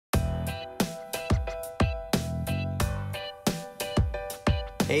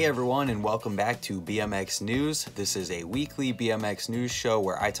Hey everyone, and welcome back to BMX News. This is a weekly BMX news show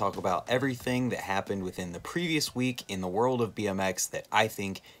where I talk about everything that happened within the previous week in the world of BMX that I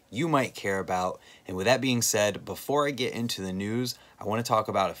think you might care about. And with that being said, before I get into the news, I want to talk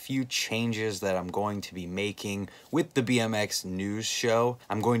about a few changes that I'm going to be making with the BMX news show.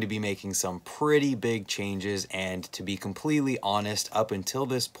 I'm going to be making some pretty big changes, and to be completely honest, up until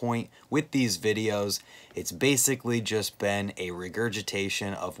this point with these videos, it's basically just been a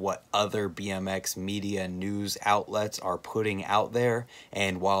regurgitation of what other BMX media news outlets are putting out there.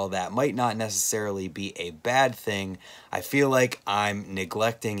 And while that might not necessarily be a bad thing, I feel like I'm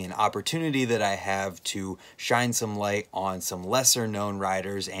neglecting an opportunity that I have to shine some light on some lesser known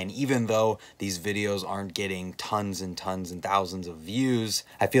riders. And even though these videos aren't getting tons and tons and thousands of views,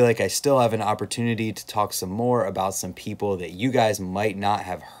 I feel like I still have an opportunity to talk some more about some people that you guys might not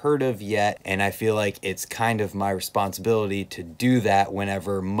have heard of yet. And I feel like it's kind of my responsibility to do that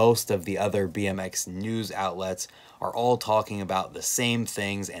whenever most of the other BMX news outlets are all talking about the same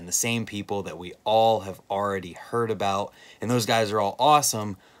things and the same people that we all have already heard about. And those guys are all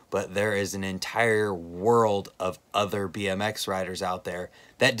awesome, but there is an entire world of other BMX riders out there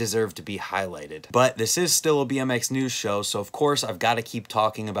that deserve to be highlighted. But this is still a BMX news show, so of course I've got to keep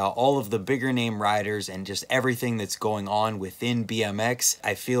talking about all of the bigger name riders and just everything that's going on within BMX.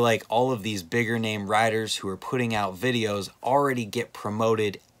 I feel like all of these bigger name riders who are putting out videos already get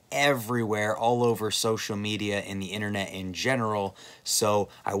promoted everywhere, all over social media and the internet in general. So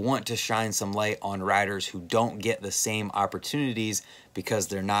I want to shine some light on riders who don't get the same opportunities because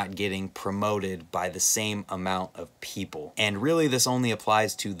they're not getting promoted by the same amount of people. And really this only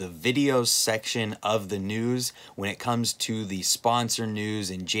applies to the videos section of the news. When it comes to the sponsor news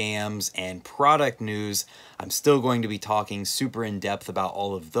and jams and product news, I'm still going to be talking super in depth about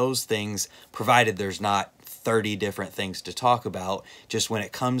all of those things, provided there's not 30 different things to talk about. Just when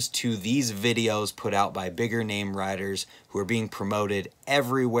it comes to these videos put out by bigger name riders who are being promoted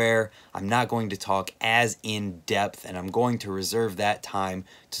everywhere, I'm not going to talk as in depth, and I'm going to reserve that time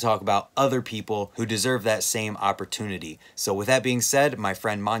to talk about other people who deserve that same opportunity. So with that being said, my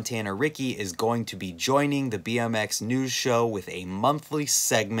friend Montana Ricky is going to be joining the BMX news show with a monthly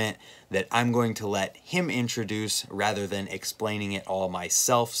segment that I'm going to let him introduce rather than explaining it all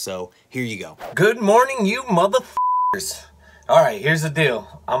myself. So here you go. Good morning, you motherfuckers. All right, here's the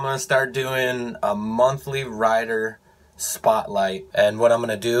deal. I'm going to start doing a monthly rider spotlight. And what I'm going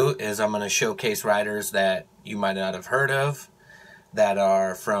to do is I'm going to showcase riders that you might not have heard of, that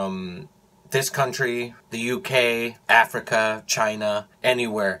are from this country, the UK, Africa, China,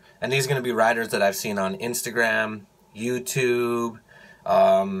 anywhere. And these are going to be riders that I've seen on Instagram, YouTube,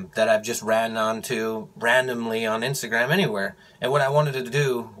 that I've just ran onto randomly on Instagram, anywhere. And what I wanted to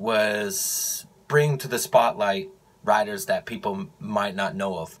do was bring to the spotlight riders that people might not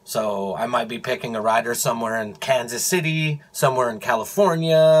know of. So I might be picking a rider somewhere in Kansas City, somewhere in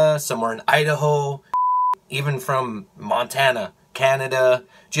California, somewhere in Idaho, even from Montana, Canada,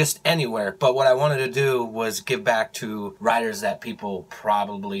 just anywhere. But what I wanted to do was give back to riders that people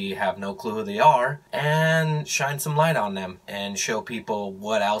probably have no clue who they are and shine some light on them and show people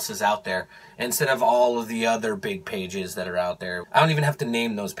what else is out there instead of all of the other big pages that are out there. I don't even have to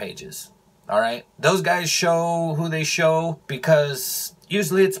name those pages. All right? Those guys show who they show because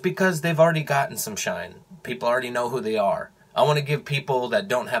usually it's because they've already gotten some shine. People already know who they are. I want to give people that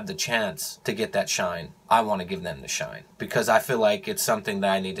don't have the chance to get that shine, I want to give them the shine because I feel like it's something that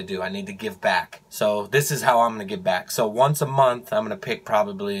I need to do. I need to give back. So this is how I'm going to give back. So once a month, I'm going to pick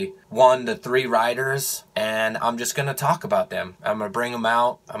probably 1 to 3 riders, and I'm just going to talk about them. I'm going to bring them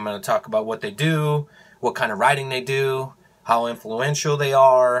out. I'm going to talk about what they do, what kind of riding they do, how influential they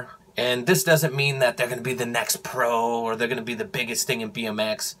are. And this doesn't mean that they're going to be the next pro or they're going to be the biggest thing in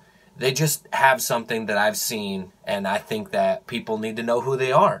BMX. They just have something that I've seen, and I think that people need to know who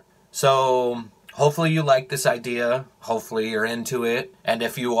they are. So hopefully you like this idea. Hopefully you're into it. And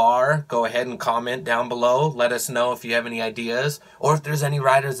if you are, go ahead and comment down below. Let us know if you have any ideas or if there's any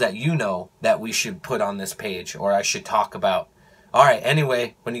riders that you know that we should put on this page or I should talk about. All right,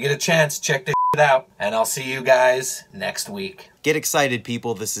 anyway, when you get a chance, check this out, and I'll see you guys next week. Get excited,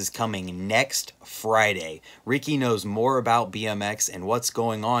 people. This is coming next Friday. Ricky knows more about BMX and what's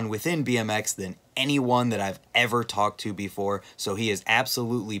going on within BMX than anyone that I've ever talked to before, so he is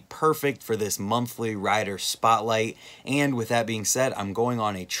absolutely perfect for this monthly rider spotlight. And with that being said, I'm going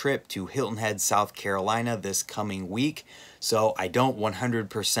on a trip to Hilton Head, South Carolina this coming week. So I don't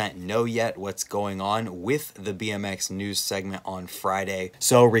 100% know yet what's going on with the BMX news segment on Friday.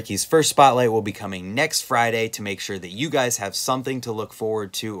 So Ricky's first spotlight will be coming next Friday to make sure that you guys have something to look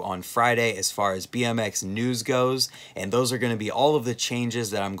forward to on Friday as far as BMX news goes. And those are going to be all of the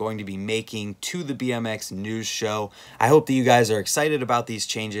changes that I'm going to be making to the BMX news show. I hope that you guys are excited about these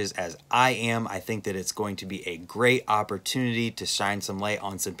changes as I am. I think that it's going to be a great opportunity to shine some light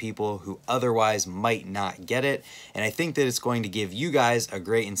on some people who otherwise might not get it. And I think that it's going to give you guys a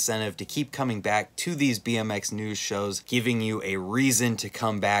great incentive to keep coming back to these BMX news shows, giving you a reason to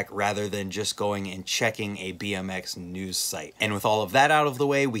come back rather than just going and checking a BMX news site. And with all of that out of the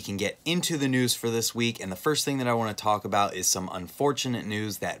way, we can get into the news for this week. And the first thing that I want to talk about is some unfortunate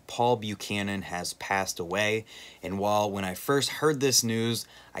news that Paul Buchanan has passed away. And while when I first heard this news,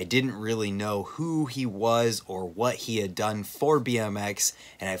 I didn't really know who he was or what he had done for BMX,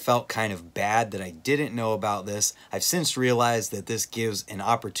 and I felt kind of bad that I didn't know about this. I've since realized that this gives an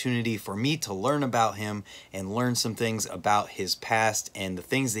opportunity for me to learn about him and learn some things about his past and the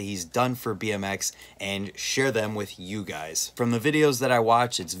things that he's done for BMX and share them with you guys. From the videos that I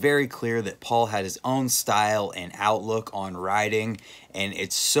watched, it's very clear that Paul had his own style and outlook on riding, and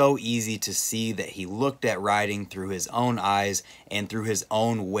it's so easy to see that he looked at riding through his own eyes and through his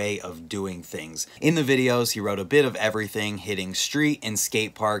own way of doing things. In the videos, he rode a bit of everything, hitting street and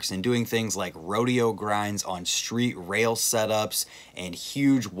skate parks and doing things like rodeo grinds on street rail setups and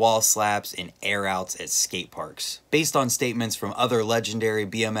huge wall slaps and air outs at skate parks. Based on statements from other legendary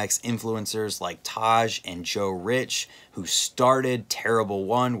BMX influencers like Taj and Joe Rich, who started Terrible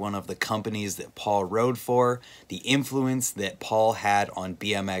one of the companies that Paul rode for, the influence that Paul had on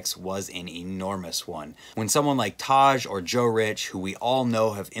BMX was an enormous one. When someone like Taj or Joe Rich, who we all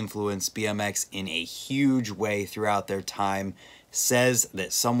know have influenced BMX in a huge way throughout their time, says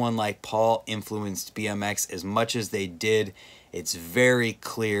that someone like Paul influenced BMX as much as they did, it's very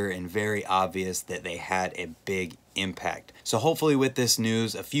clear and very obvious that they had a big impact. So hopefully with this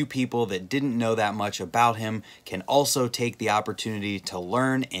news, a few people that didn't know that much about him can also take the opportunity to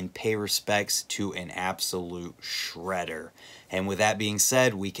learn and pay respects to an absolute shredder. And with that being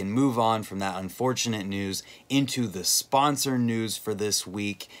said, we can move on from that unfortunate news into the sponsor news for this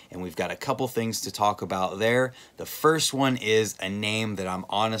week. And we've got a couple things to talk about there. The first one is a name that I'm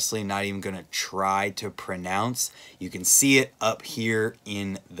honestly not even going to try to pronounce. You can see it up here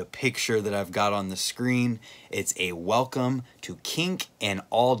in the picture that I've got on the screen. It's a welcome to Kink and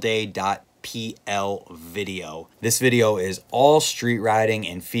Allday.pl video. This video is all street riding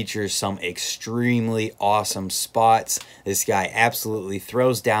and features some extremely awesome spots. This guy absolutely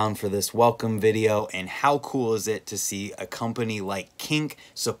throws down for this welcome video, and how cool is it to see a company like Kink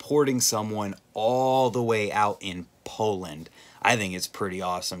supporting someone all the way out in Poland. I think it's pretty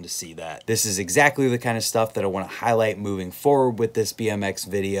awesome to see that. This is exactly the kind of stuff that I want to highlight moving forward with this BMX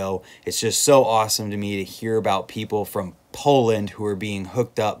video. It's just so awesome to me to hear about people from Poland who are being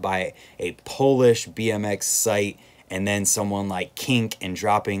hooked up by a Polish BMX site, and then someone like Kink and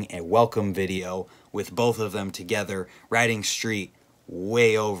dropping a welcome video with both of them together riding street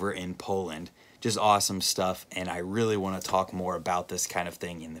way over in Poland. Just awesome stuff, and I really want to talk more about this kind of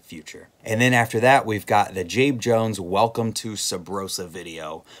thing in the future. And then after that, we've got the Jabe Jones Welcome to Subrosa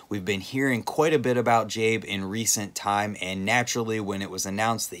video. We've been hearing quite a bit about Jabe in recent time, and naturally when it was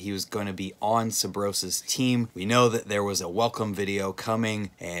announced that he was going to be on Subrosa's team, we know that there was a welcome video coming,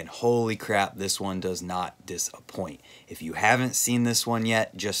 and holy crap, this one does not disappoint. If you haven't seen this one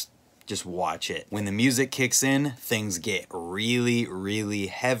yet, just watch it. When the music kicks in, things get really, really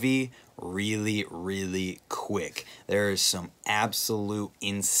heavy, really quick. There is some absolute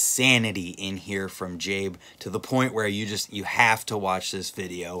insanity in here from Jabe, to the point where you have to watch this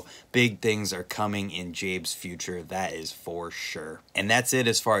video. Big things are coming in Jabe's future, that is for sure. And that's it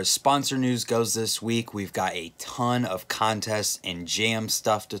as far as sponsor news goes this week. We've got a ton of contests and jam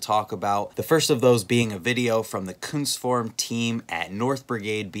stuff to talk about. The first of those being a video from the Kunstform team at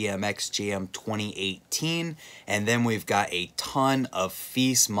Northbrigade BMX Jam 2018. And then we've got a ton of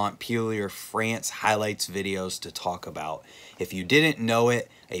Fise Montpellier, France highlights videos to talk about. If you didn't know it,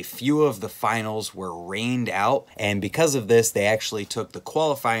 a few of the finals were rained out, and because of this, they actually took the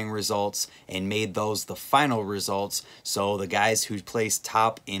qualifying results and made those the final results. So the guys who placed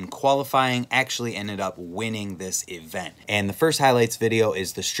top in qualifying actually ended up winning this event. And the first highlights video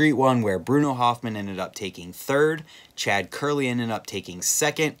is the street one, where Bruno Hoffman ended up taking third, Chad Curley ended up taking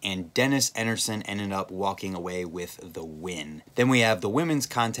second, and Dennis Enerson ended up walking away with the win. Then we have the women's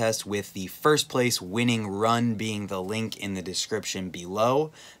contest, with the first place winning run being the link in the description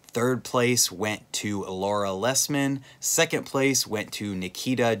below. Third place went to Laura Lessman, second place went to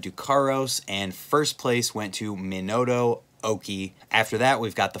Nikita Ducaros, and first place went to Minoto Oki. After that,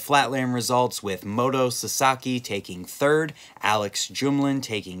 we've got the Flatland results, with Moto Sasaki taking third, Alex Jumlin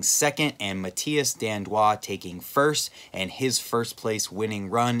taking second, and Matthias Dandois taking first, and his first place winning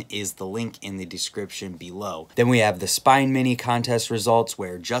run is the link in the description below. Then we have the Spine Mini contest results,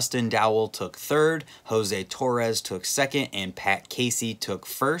 where Justin Dowell took third, Jose Torres took second, and Pat Casey took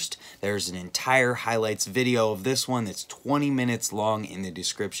first. There's an entire highlights video of this one that's 20 minutes long in the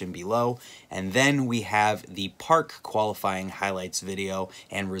description below. And then we have the park qualifying highlights video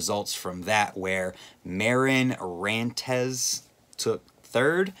and results from that, where Marin Rantes took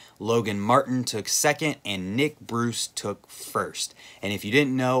third, Logan Martin took second, and Nick Bruce took first. And if you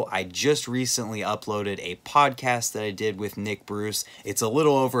didn't know, I just recently uploaded a podcast that I did with Nick Bruce. It's a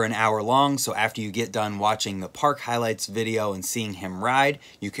little over an hour long, so after you get done watching the park highlights video and seeing him ride,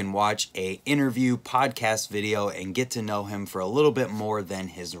 you can watch a interview podcast video and get to know him for a little bit more than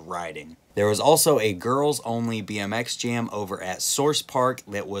his riding. There was also a girls-only BMX jam over at Source Park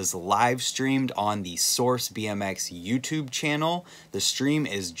that was live streamed on the Source BMX YouTube channel. The stream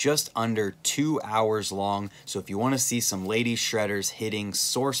is just under 2 hours long, so if you want to see some lady shredders hitting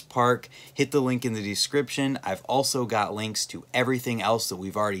Source Park, hit the link in the description. I've also got links to everything else that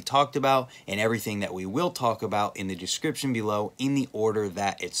we've already talked about and everything that we will talk about in the description below in the order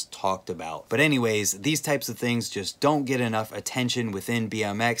that it's talked about. But anyways, these types of things just don't get enough attention within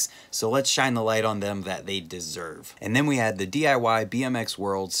BMX, so let's shine the light on them that they deserve. And then we had the DIY BMX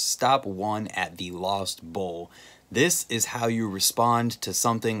World's Stop 1 at the Lost Bowl. This is how you respond to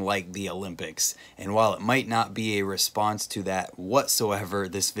something like the Olympics. And while it might not be a response to that whatsoever,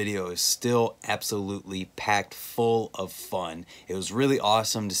 this video is still absolutely packed full of fun. It was really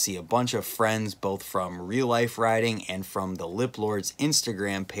awesome to see a bunch of friends, both from real life riding and from the Lip Lords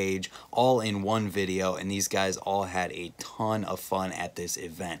Instagram page, all in one video, and these guys all had a ton of fun at this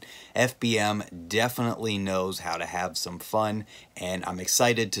event. FBM definitely knows how to have some fun, and I'm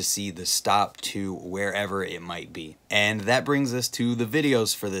excited to see the stop to wherever it might be. And that brings us to the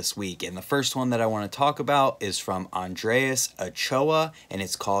videos for this week, and the first one that I want to talk about is from Andreas Ochoa, and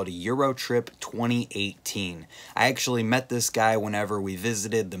it's called Eurotrip 2018. I actually met this guy whenever we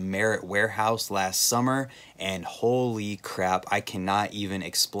visited the Merritt Warehouse last summer, and holy crap, I cannot even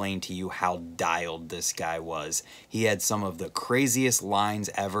explain to you how dialed this guy was. He had some of the craziest lines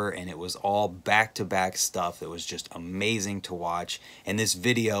ever, and it was all back-to-back stuff that was just amazing to watch, and this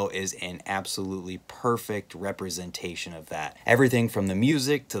video is an absolutely perfect representation of that. Everything from the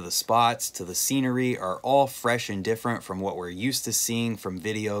music to the spots to the scenery are all fresh and different from what we're used to seeing from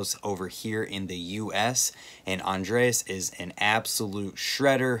videos over here in the US, and Andreas is an absolute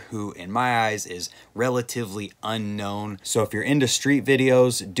shredder who, in my eyes, is relatively unknown. So if you're into street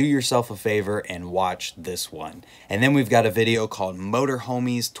videos, do yourself a favor and watch this one. And then we've got a video called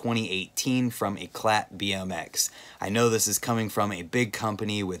Motorhomies 2018 from Eclat BMX. I know this is coming from a big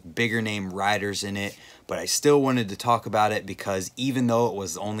company with bigger name riders in it, but I still wanted to talk about it because even though it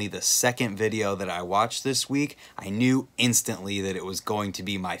was only the second video that I watched this week, I knew instantly that it was going to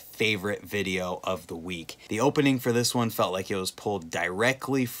be my favorite video of the week. The opening for this one felt like it was pulled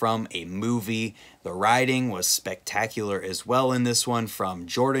directly from a movie. The riding was spectacular as well in this one, from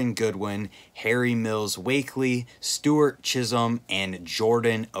Jordan Goodwin, Harry Mills Wakely, Stuart Chisholm, and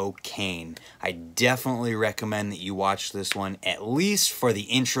Jordan O'Kane. I definitely recommend that you watch this one, at least for the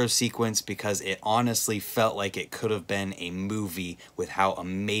intro sequence, because it honestly felt like it could have been a movie with how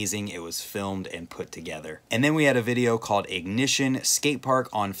amazing it was filmed and put together. And then we had a video called Ignition Skatepark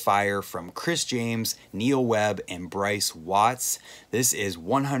on Fire from Chris James, Neal Webb, and Bryce Watts. This is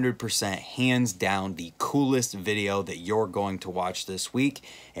 100% hands down the coolest video that you're going to watch this week.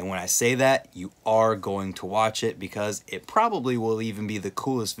 And when I say that, you are going to watch it, because it probably will even be the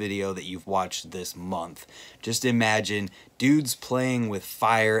coolest video that you've watched this month. Just imagine dudes playing with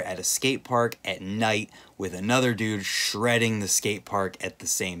fire at a skate park at night with another dude shredding the skate park at the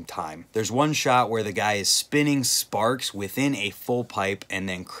same time. There's one shot where the guy is spinning sparks within a full pipe, and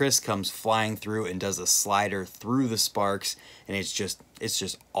then Chris comes flying through and does a slider through the sparks, and it's just It's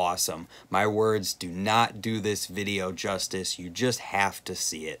just awesome. My words do not do this video justice. You just have to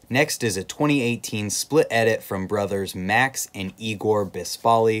see it. Next is a 2018 split edit from brothers Max and Igor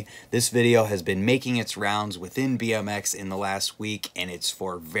Bispali. This video has been making its rounds within BMX in the last week, and it's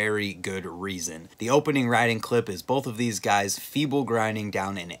for very good reason. The opening riding clip is both of these guys feeble grinding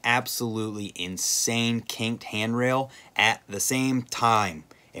down an absolutely insane kinked handrail at the same time.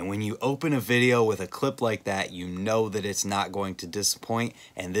 And when you open a video with a clip like that, you know that it's not going to disappoint,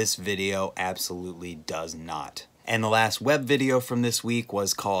 and this video absolutely does not. And the last Webb video from this week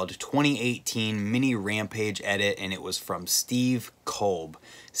was called 2018 Mini Rampage Edit, and it was from Steve Kolb.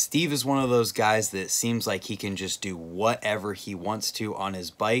 Steve is one of those guys that seems like he can just do whatever he wants to on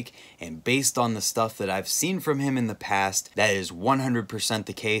his bike, and based on the stuff that I've seen from him in the past, that is 100%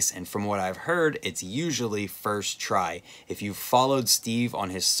 the case, and from what I've heard, it's usually first try. If you've followed Steve on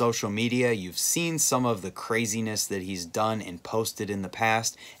his social media, you've seen some of the craziness that he's done and posted in the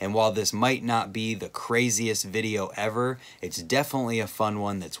past, and while this might not be the craziest video ever, it's definitely a fun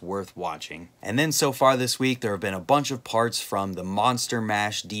one that's worth watching. And then so far this week, there have been a bunch of parts from the Monster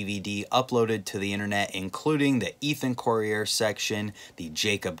Mash DVD uploaded to the internet, including the Ethan Courier section, the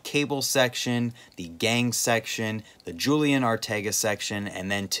Jacob Cable section, the Gang section, the Julian Ortega section,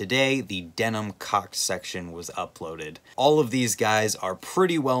 and then today the Denim Cox section was uploaded. All of these guys are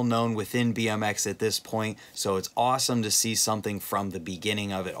pretty well known within BMX at this point, so it's awesome to see something from the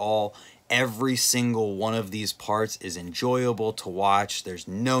beginning of it all. Every single one of these parts is enjoyable to watch. There's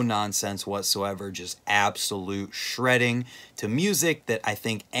no nonsense whatsoever, just absolute shredding to music that I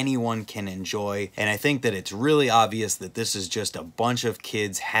think anyone can enjoy. And I think that it's really obvious that this is just a bunch of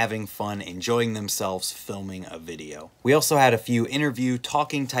kids having fun, enjoying themselves filming a video. We also had a few interview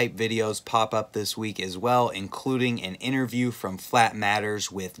talking type videos pop up this week as well, including an interview from Flat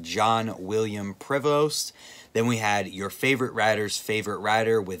Matters with John William Prevost. Then we had Your Favorite Rider's Favorite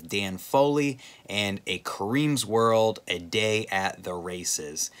Rider with Dan Foley, and a Kareem's World, A Day at the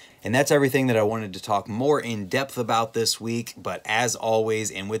Races. And that's everything that I wanted to talk more in depth about this week, but as always,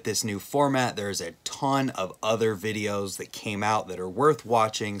 and with this new format, there's a ton of other videos that came out that are worth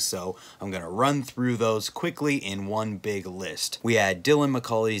watching, so I'm going to run through those quickly in one big list. We had Dylan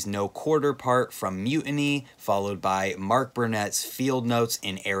McCauley's No Quarter part from Mutiny, followed by Mark Burnett's Field Notes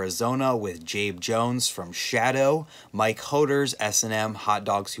in Arizona with Jabe Jones from Shadow, Mike Hoder's S&M Hot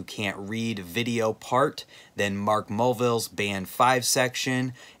Dogs Who Can't Read video part, then Mark Mulville's Band 5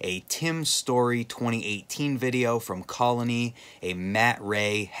 section, a Tim Story 2018 video from Colony, a Matt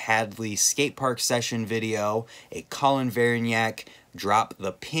Ray Hadley Skatepark session video, a Colin Verignac Drop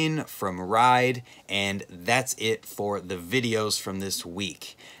the Pin from Ride, and that's it for the videos from this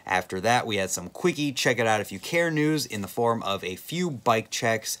week. After that, we had some quickie check it out if you care news in the form of a few bike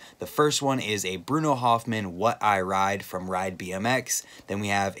checks. The first one is a Bruno Hoffman What I Ride from Ride BMX. Then we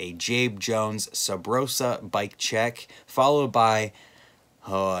have a Jabe Jones Subrosa bike check, followed by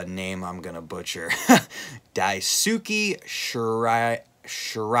a name I'm gonna butcher. Daisuke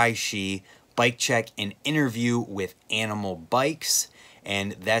Shiraishi bike check and interview with Animal Bikes.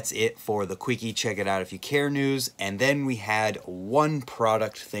 And that's it for the quickie check it out if you care news. And then we had one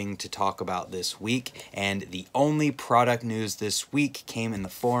product thing to talk about this week, and the only product news this week came in the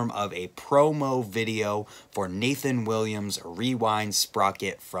form of a promo video for Nathan Williams' Rewind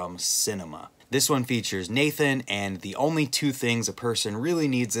Sprocket from Cinema. This one features Nathan and the only two things a person really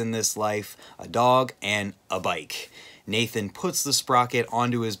needs in this life: a dog and a bike. Nathan puts the sprocket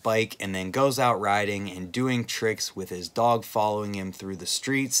onto his bike and then goes out riding and doing tricks with his dog following him through the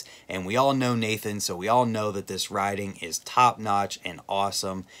streets. And we all know Nathan, so we all know that this riding is top-notch and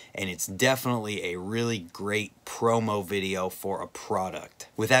awesome, and it's definitely a really great promo video for a product.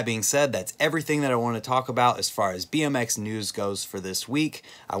 With that being said, that's everything that I want to talk about as far as BMX news goes for this week.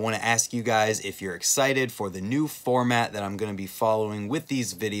 I want to ask you guys if you're excited for the new format that I'm going to be following with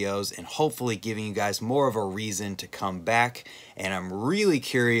these videos, and hopefully giving you guys more of a reason to come back. And I'm really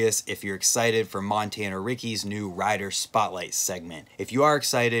curious if you're excited for Montana Ricky's new Rider Spotlight segment. If you are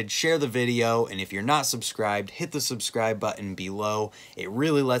excited, share the video, and if you're not subscribed, hit the subscribe button below. It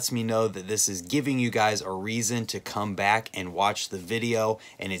really lets me know that this is giving you guys a reason to come back and watch the video,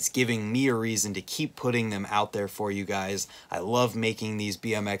 and it's giving me a reason to keep putting them out there for you guys. I love making these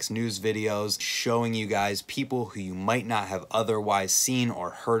BMX news videos, showing you guys people who you might not have otherwise seen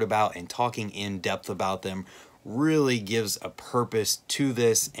or heard about, and talking in depth about them really gives a purpose to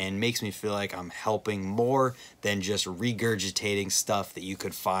this and makes me feel like I'm helping more than just regurgitating stuff that you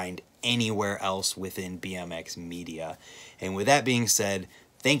could find anywhere else within BMX media. And with that being said,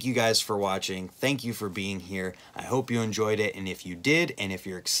 Thank you guys for watching. Thank you for being here. I hope you enjoyed it. And if you did, and if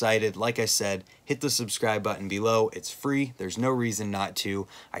you're excited, like I said, hit the subscribe button below. It's free. There's no reason not to.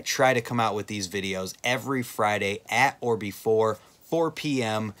 I try to come out with these videos every Friday at or before 4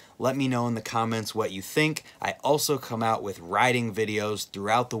 p.m. Let me know in the comments what you think. I also come out with riding videos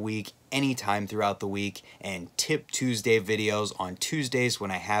throughout the week, anytime throughout the week, and Tip Tuesday videos on Tuesdays when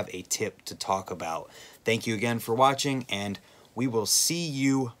I have a tip to talk about. Thank you again for watching, and we will see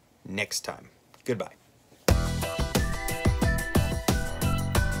you next time. Goodbye.